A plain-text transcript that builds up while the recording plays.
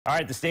All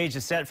right, the stage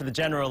is set for the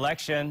general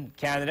election.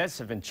 Candidates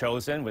have been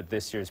chosen with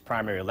this year's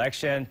primary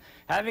election,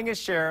 having a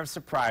share of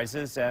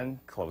surprises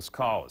and close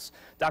calls.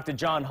 Dr.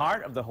 John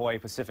Hart of the Hawaii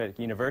Pacific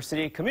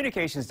University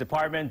Communications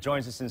Department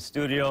joins us in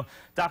studio.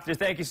 Doctor,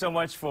 thank you so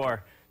much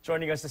for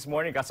joining us this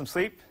morning. Got some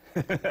sleep?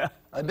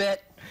 A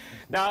bit.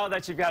 Now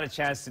that you've got a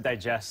chance to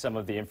digest some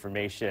of the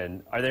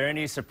information, are there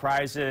any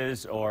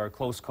surprises or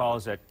close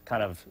calls that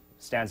kind of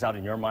stands out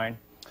in your mind?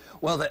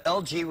 Well, the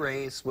LG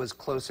race was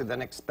closer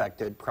than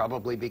expected,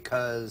 probably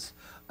because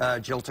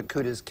Jill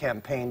Takuta's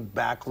campaign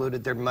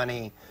backloaded their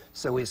money,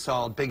 so we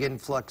saw a big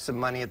influx of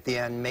money at the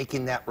end,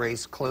 making that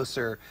race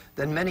closer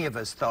than many of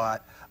us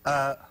thought.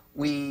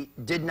 We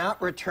did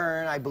not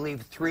return, I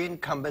believe, 3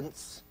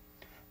 incumbents,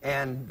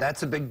 and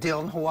that's a big deal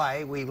in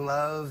Hawaii. We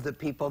love the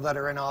people that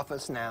are in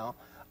office now.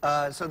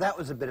 So that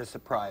was a bit of a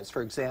surprise.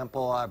 For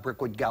example,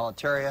 Brickwood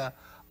Galateria,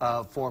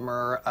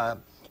 former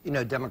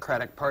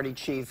Democratic Party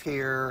chief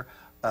here,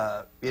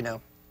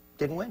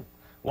 didn't win.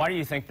 Why do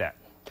you think that?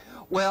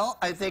 Well,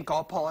 I think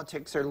all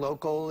politics are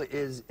local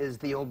is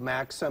the old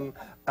maxim.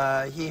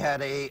 He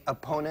had an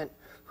opponent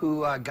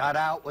who got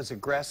out, was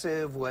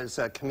aggressive, was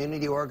a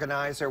community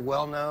organizer,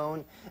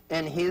 well-known,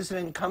 and he's an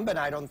incumbent.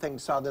 I don't think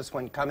saw this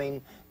one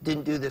coming,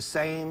 didn't do the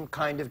same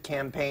kind of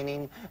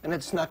campaigning, and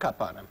it snuck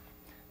up on him.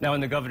 Now, in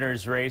the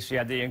governor's race, you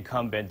had the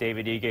incumbent,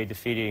 David Ige,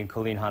 defeating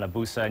Colleen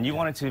Hanabusa, and you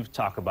wanted to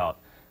talk about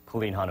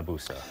Colleen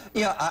Hanabusa.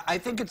 Yeah, I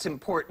think it's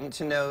important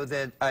to know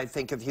that I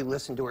think if you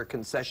listen to her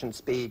concession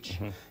speech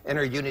and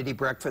her unity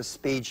breakfast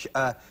speech,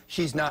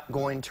 she's not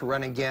going to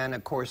run again.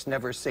 Of course,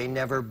 never say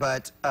never,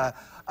 but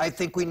I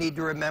think we need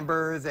to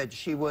remember that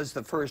she was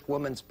the first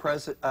woman's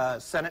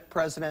Senate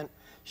president.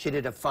 She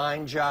did a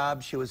fine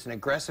job. She was an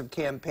aggressive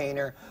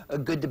campaigner, a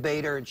good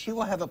debater, and she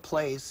will have a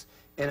place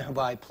in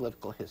Hawaii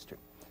political history.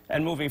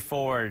 And moving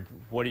forward,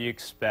 what do you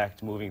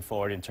expect moving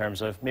forward in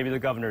terms of maybe the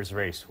governor's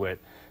race with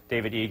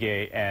David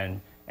Ige and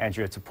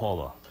Andrea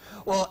Tupola?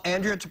 Well,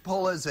 Andrea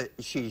Tupola,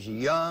 she's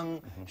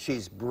young,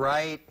 she's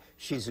bright,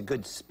 she's a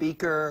good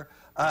speaker.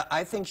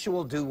 I think she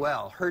will do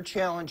well. Her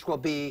challenge will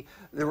be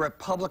the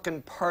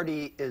Republican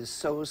Party is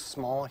so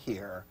small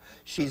here.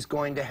 She's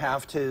going to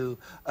have to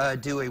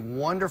do a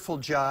wonderful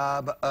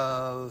job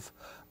of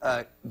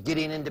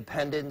getting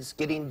independents,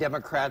 getting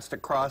Democrats to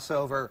cross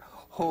over,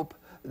 hope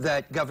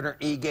that Governor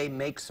Ige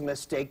makes a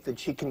mistake that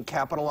she can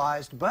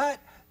capitalize, but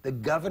the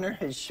governor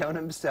has shown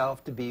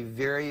himself to be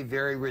very,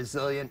 very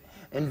resilient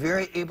and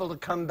very able to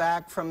come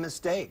back from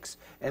mistakes.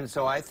 And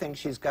so I think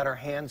she's got her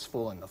hands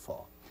full in the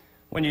fall.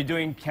 When you're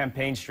doing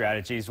campaign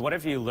strategies, what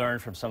have you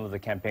learned from some of the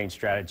campaign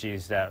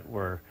strategies that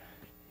were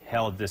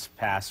held this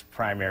past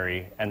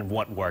primary, and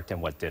what worked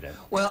and what didn't?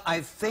 Well,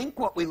 I think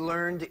what we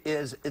learned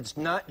is it's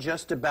not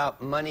just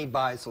about money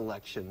buys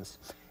elections.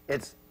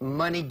 It's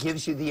money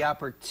gives you the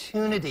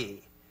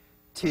opportunity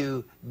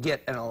to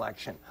get an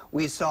election.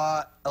 We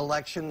saw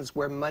elections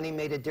where money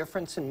made a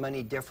difference and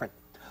money different.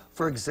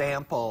 For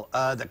example,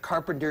 the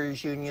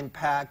Carpenters Union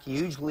PAC,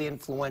 hugely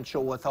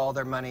influential with all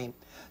their money,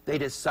 they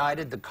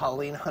decided the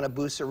Colleen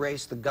Hanabusa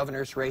race, the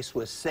governor's race,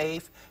 was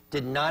safe,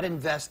 did not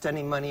invest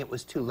any money, it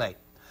was too late.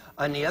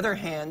 On the other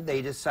hand,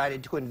 they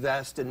decided to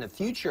invest in the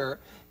future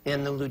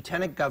in the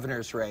lieutenant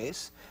governor's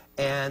race,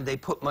 and they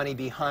put money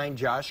behind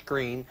Josh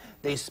Green.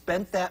 They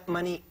spent that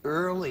money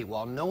early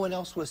while no one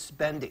else was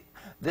spending.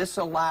 This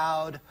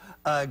allowed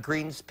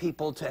Green's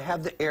people to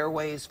have the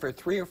airways for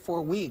 3 or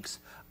 4 weeks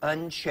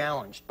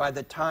unchallenged. By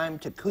the time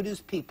Takuta's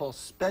people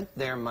spent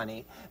their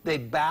money, they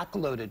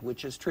backloaded,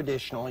 which is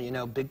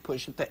traditional, big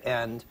push at the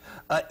end.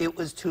 It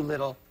was too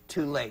little,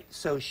 too late.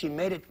 So she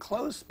made it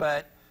close,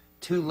 but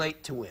too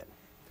late to win.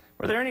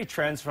 Were there any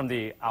trends from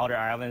the outer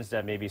islands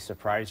that maybe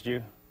surprised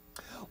you?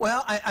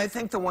 Well, I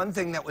think the one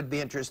thing that would be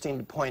interesting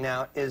to point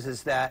out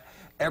is that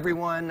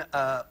everyone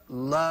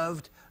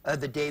loved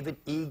the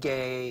David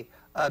Ige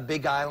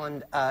Big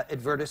Island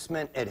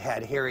advertisement. It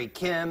had Harry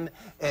Kim.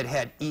 It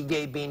had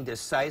Ige being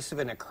decisive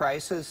in a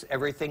crisis,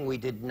 everything we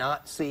did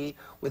not see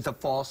with the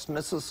false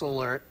missiles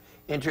alert.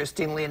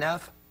 Interestingly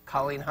enough,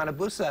 Colleen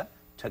Hanabusa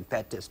took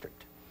that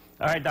district.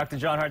 All right, Dr.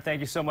 John Hart, thank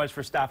you so much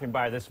for stopping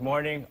by this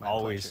morning. My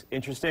Always pleasure.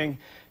 Interesting,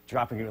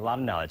 dropping you a lot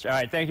of knowledge. All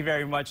right, thank you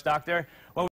very much, Doctor. Well,